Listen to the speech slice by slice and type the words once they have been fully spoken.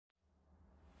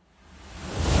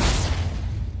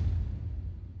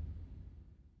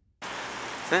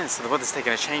Yeah, so the weather's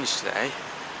taken a change today.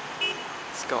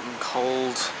 It's gotten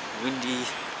cold, windy.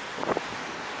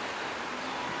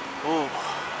 Oh.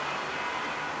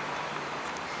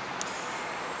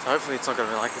 So hopefully it's not going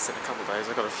to be like this in a couple of days.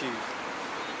 I've got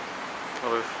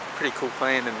a pretty cool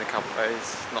plan in a couple of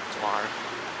days, not tomorrow.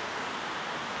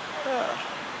 Yeah.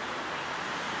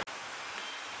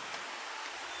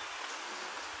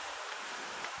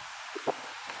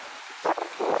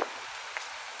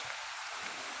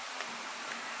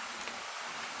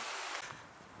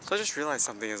 So I just realised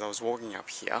something as I was walking up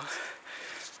here.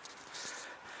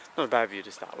 Not a bad view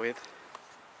to start with.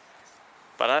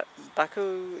 But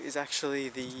Baku is actually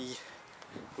the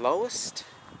lowest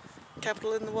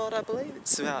capital in the world, I believe.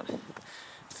 It's about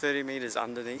 30 meters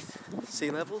underneath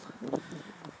sea level.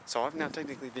 So I've now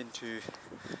technically been to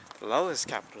the lowest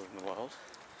capital in the world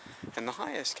and the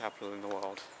highest capital in the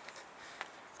world,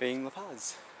 being La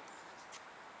Paz.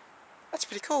 That's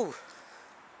pretty cool.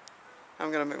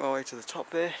 I'm gonna make my way to the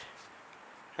top there,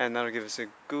 and that'll give us a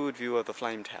good view of the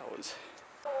flame towers.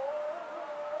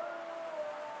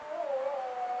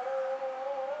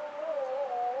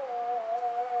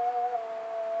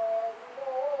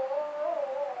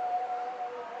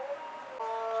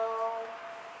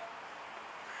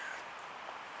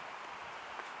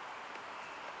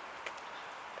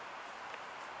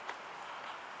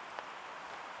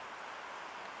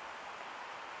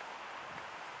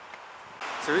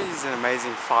 So it is an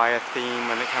amazing fire theme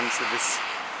when it comes to this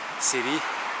city.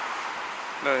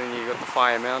 Not only you've got the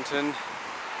fire mountain,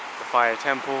 the fire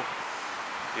temple,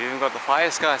 you even got the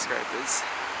fire skyscrapers.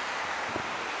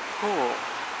 Cool.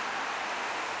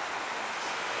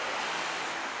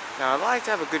 Now I'd like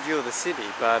to have a good view of the city,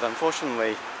 but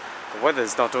unfortunately the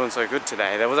weather's not doing so good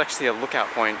today. There was actually a lookout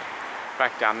point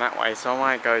back down that way, so I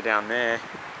might go down there,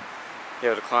 be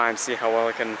able to climb, see how well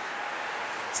I can,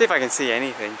 see if I can see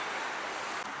anything.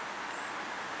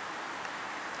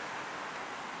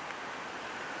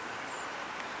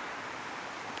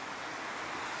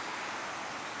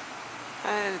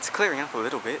 And it's clearing up a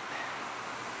little bit.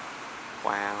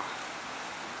 Wow.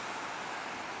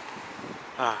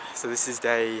 So this is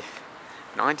day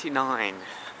 99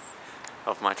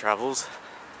 of my travels.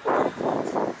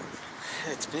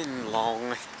 It's been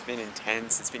long, it's been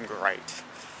intense, it's been great.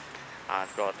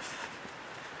 I've got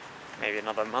maybe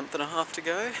another month and a half to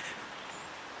go.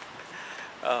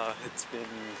 It's been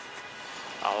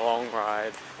a long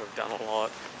ride, we've done a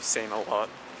lot, we've seen a lot.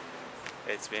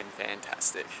 It's been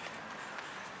fantastic.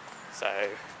 So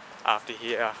after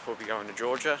here we'll be going to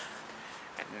Georgia,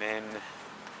 and then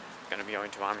going to be going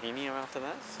to Armenia after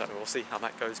that, so we'll see how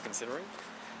that goes considering.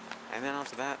 And then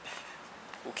after that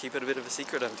we'll keep it a bit of a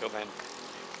secret until then.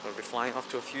 We'll be flying off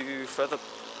to a few further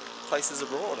places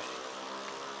abroad.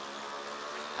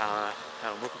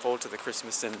 I'm looking forward to the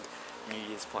Christmas and New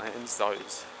Year's plans.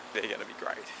 They're going to be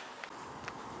great.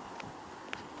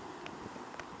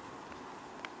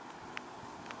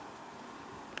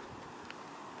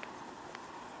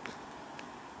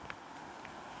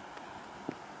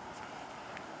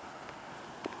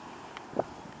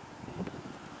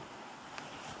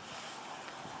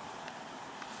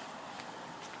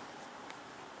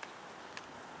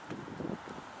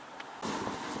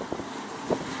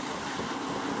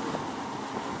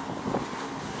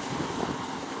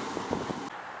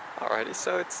 Alrighty,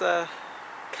 so it's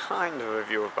kind of a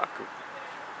view of Baku.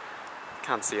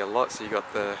 Can't see a lot, so you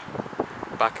got the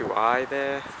Baku Eye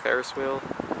there, Ferris wheel.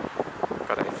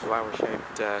 Got a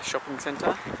flower-shaped shopping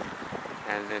centre,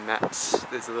 and then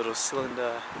there's a little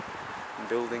cylinder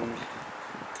building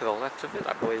to the left of it.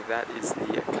 I believe that is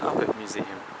the Carpet Museum.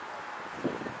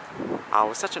 It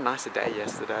was such a nicer day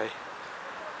yesterday.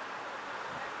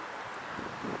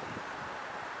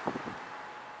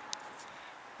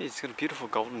 It's got a beautiful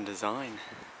golden design,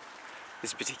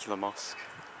 this particular mosque.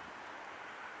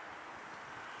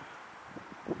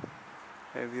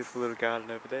 And a beautiful little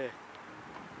garden over there.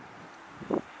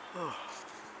 Oh.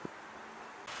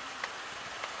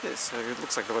 Yeah, so it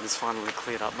looks like the weather's finally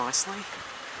cleared up nicely.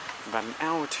 About an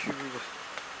hour or two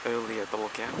early at the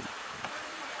lookout.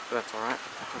 But that's alright.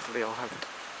 Hopefully I'll have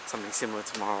something similar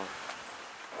tomorrow.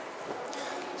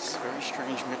 This is a very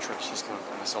strange metro system I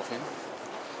put myself in.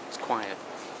 It's quiet.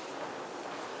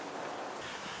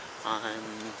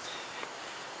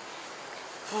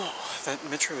 That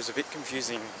metro was a bit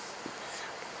confusing.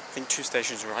 I think two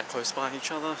stations were right close by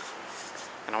each other,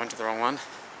 and I went to the wrong one.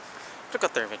 But I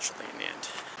got there eventually in the end.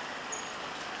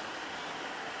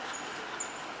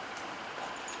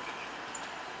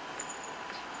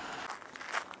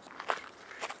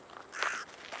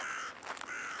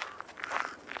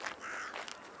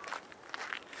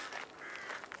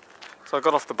 So I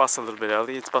got off the bus a little bit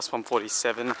early. It's bus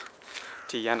 147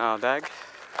 to Yanardag.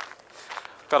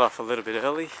 Got off a little bit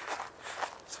early,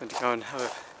 so I went to go and have a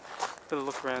little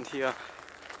look around here.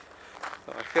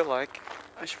 But I feel like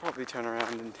I should probably turn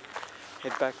around and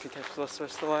head back to catch the rest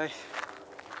of the way.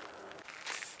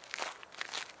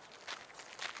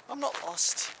 I'm not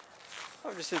lost.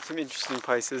 I've just seen some interesting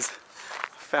places.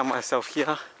 I found myself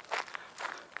here.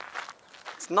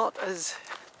 It's not as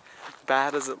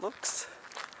bad as it looks.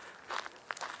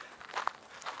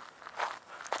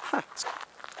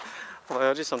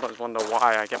 Although I just sometimes wonder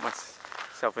why I get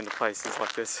myself into places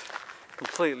like this,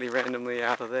 completely randomly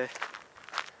out of there.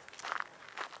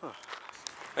 Oh.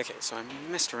 Okay, so I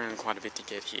messed around quite a bit to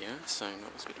get here, so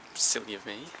that was a bit silly of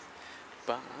me,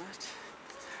 but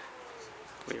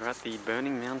we're at the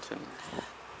Burning Mountain.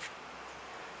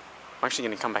 I'm actually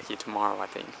going to come back here tomorrow, I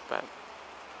think, but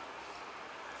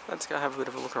let's go have a bit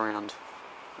of a look around.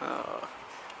 Oh,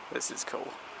 this is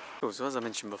cool. Cool, so as I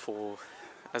mentioned before,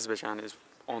 Azerbaijan is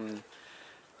on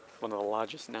one of the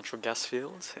largest natural gas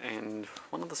fields, and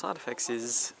one of the side effects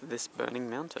is this burning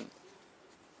mountain.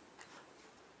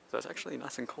 So it's actually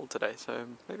nice and cold today, so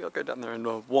maybe I'll go down there and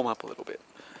warm up a little bit.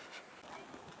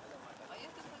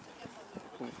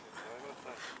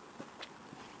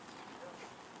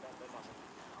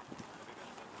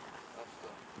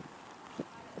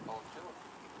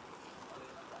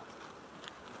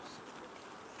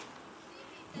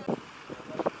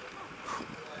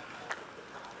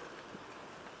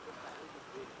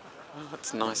 Oh,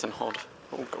 it's nice and hot.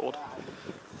 Oh god.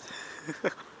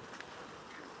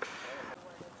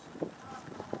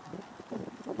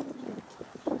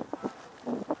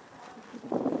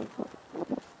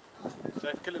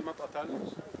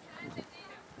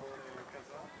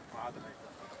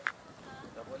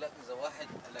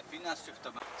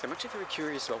 So I'm actually very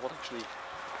curious about what actually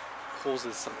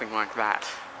causes something like that.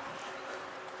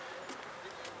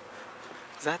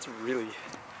 That's really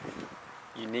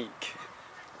unique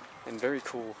and very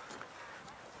cool.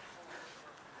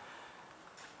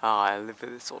 I live for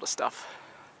this sort of stuff.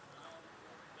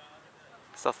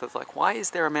 Stuff that's like, why is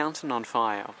there a mountain on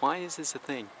fire? Why is this a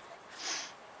thing?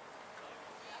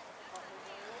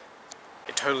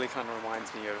 It totally kind of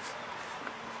reminds me of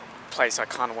a place I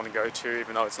kind of want to go to,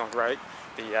 even though it's not great.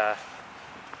 The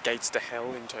Gates to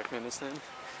Hell in Turkmenistan.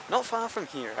 Not far from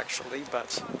here actually,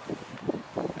 but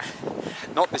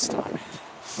not this time.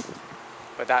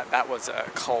 But that was a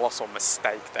colossal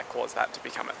mistake that caused that to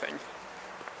become a thing.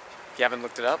 If you haven't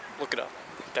looked it up, look it up.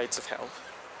 Gates of Hell.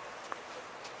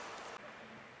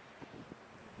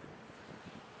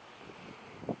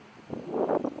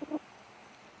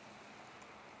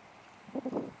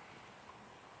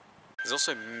 There's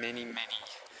also many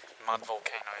mud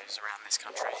volcanoes around this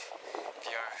country. If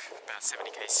you go about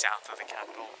 70k south of the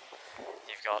capital,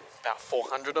 you've got about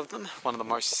 400 of them. One of the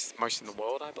most in the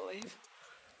world, I believe.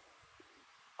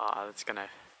 That's gonna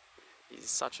be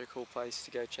such a cool place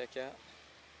to go check out.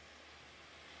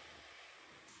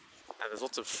 Now, there's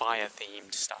lots of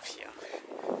fire-themed stuff here.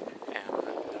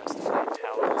 There's the flame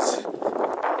towers, got the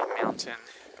burning mountain,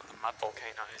 got the mud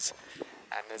volcanoes,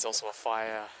 and there's also a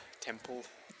fire temple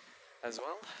as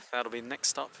well. That'll be the next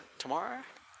stop tomorrow.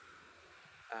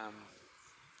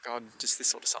 God, just this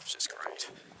sort of stuff's just great.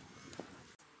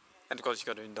 And of course you've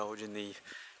got to indulge in the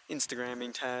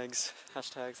Instagramming tags,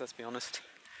 hashtags, let's be honest.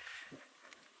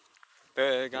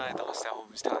 The guy at the hostel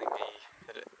was telling me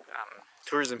that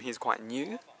tourism here is quite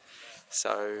new,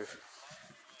 so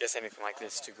I guess anything like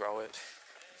this to grow it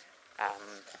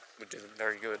would do them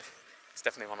very good. It's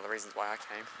definitely one of the reasons why I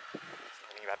came,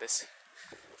 thinking about this.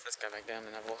 Let's go back down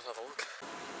and have a look.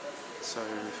 So,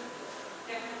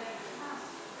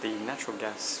 the natural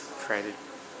gas created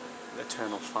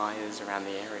eternal fires around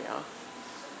the area,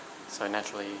 so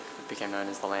naturally it became known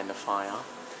as the land of fire,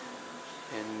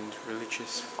 and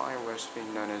religious fire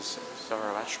worshipping known as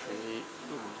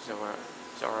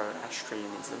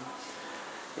Zoroastrianism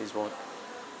is what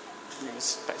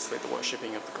is basically the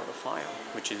worshipping of the god of fire,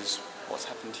 which is what's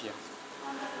happened here.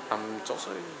 It's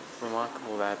also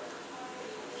remarkable that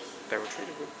they were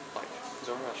treated with, like,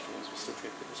 Zoroastrians were still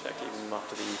treated with respect even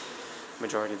after the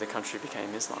majority of the country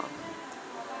became Islam.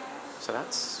 So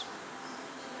that's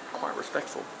quite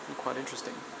respectful and quite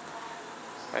interesting.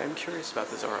 I am curious about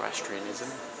the Zoroastrianism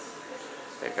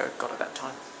they got at that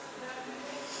time.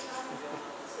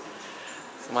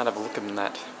 So I might have a look at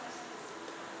that.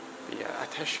 The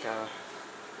Ateshka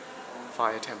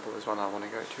fire temple is one I want to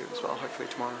go to as well, hopefully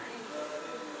tomorrow.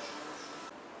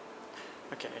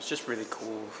 Okay, it's just really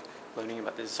cool learning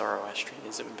about this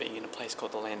Zoroastrianism being in a place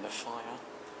called the Land of Fire.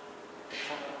 In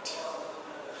fact,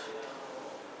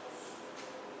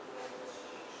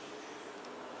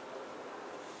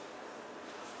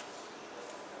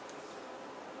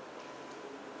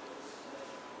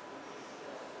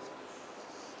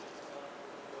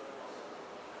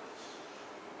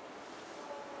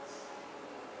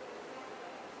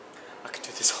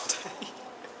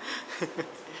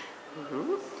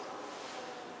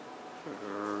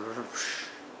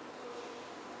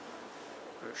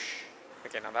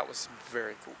 Okay, now that was a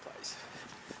very cool place.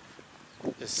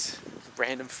 Just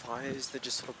random fires that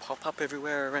just sort of pop up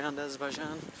everywhere around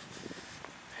Azerbaijan.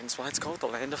 Hence why it's called the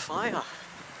Land of Fire.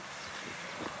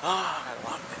 Ah, I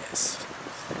love this.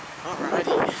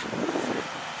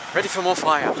 Alrighty. Ready for more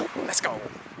fire. Let's go.